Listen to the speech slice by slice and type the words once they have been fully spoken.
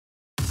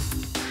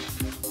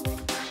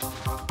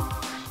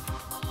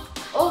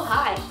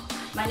Hi,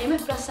 my name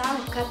is Prasan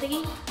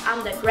Kategi.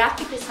 I'm the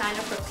graphic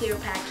designer for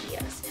ClearPath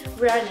Kiosks.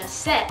 We are in a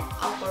set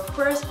of our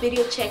first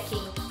video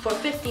checking for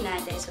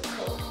 59 days of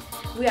code.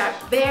 We are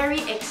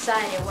very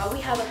excited what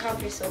we have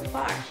accomplished so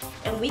far,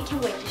 and we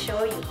can't wait to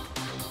show you.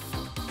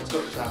 Let's go,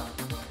 Prasan.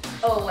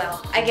 Oh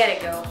well, I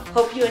gotta go.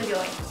 Hope you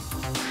enjoy.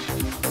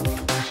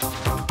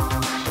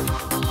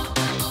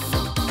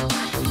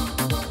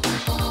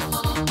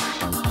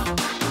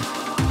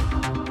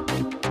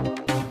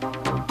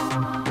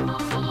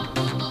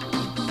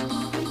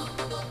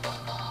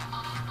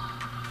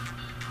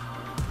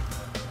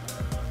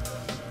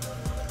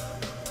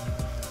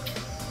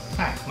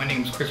 Hi, my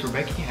name is Chris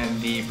Rebecki.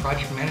 I'm the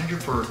project manager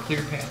for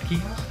ClearPath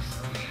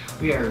Kiosks.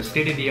 We are a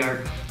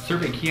state-of-the-art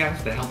survey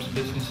kiosk that helps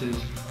businesses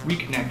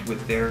reconnect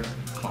with their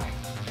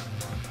clients.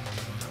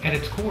 At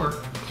its core,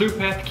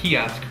 ClearPath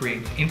Kiosk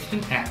creates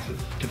instant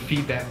access to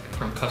feedback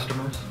from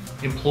customers,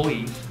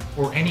 employees,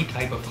 or any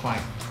type of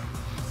client.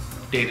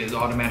 Data is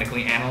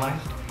automatically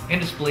analyzed and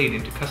displayed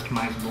into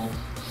customizable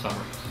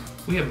summaries.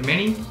 We have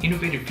many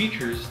innovative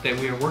features that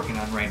we are working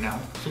on right now,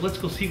 so let's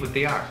go see what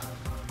they are.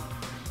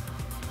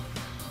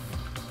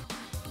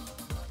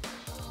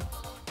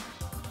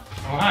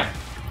 Oh, hi.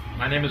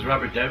 My name is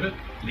Robert Devitt,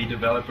 lead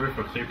developer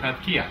for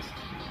ClearPath Kiosks.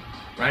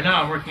 Right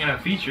now I'm working on a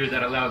feature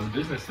that allows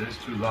businesses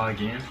to log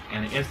in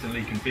and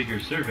instantly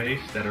configure surveys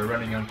that are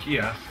running on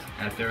kiosks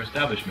at their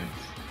establishments.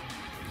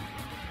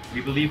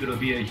 We believe it'll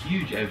be a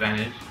huge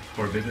advantage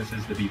for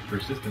businesses to be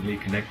persistently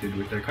connected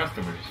with their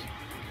customers.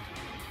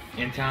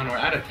 In town or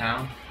out of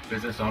town,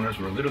 business owners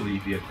will literally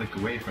be a click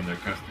away from their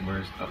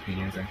customers'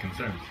 opinions and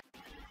concerns.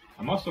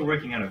 I'm also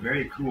working on a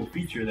very cool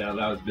feature that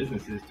allows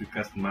businesses to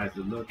customize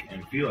the look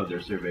and feel of their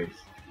surveys.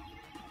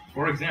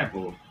 For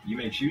example, you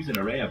may choose an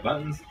array of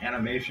buttons,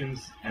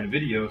 animations, and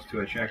videos to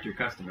attract your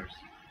customers.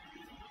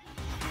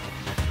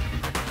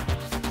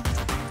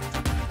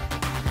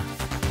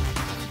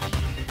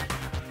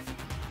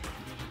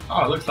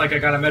 Oh, it looks like I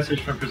got a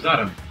message from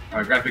Prasadam,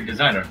 our graphic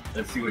designer.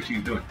 Let's see what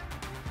she's doing.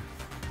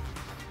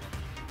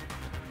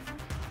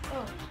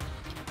 Oh,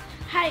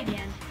 hi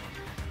again.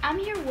 I'm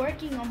here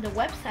working on the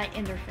website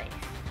interface.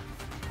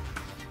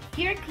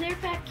 Here at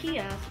ClearPath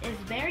Kiosks is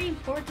very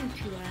important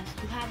to us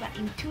to have an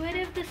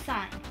intuitive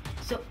design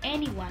so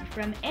anyone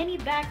from any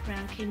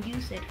background can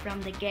use it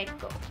from the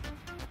get-go.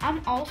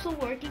 I'm also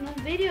working on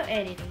video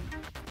editing.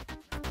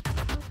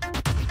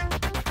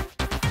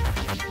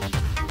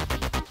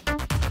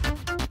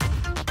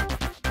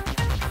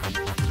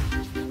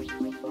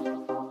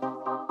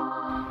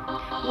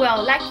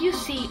 Well, like you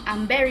see,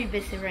 I'm very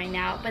busy right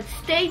now, but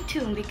stay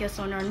tuned because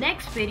on our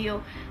next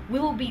video, we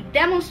will be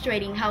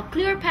demonstrating how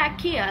ClearPath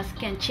Kiosks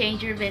can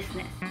change your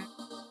business.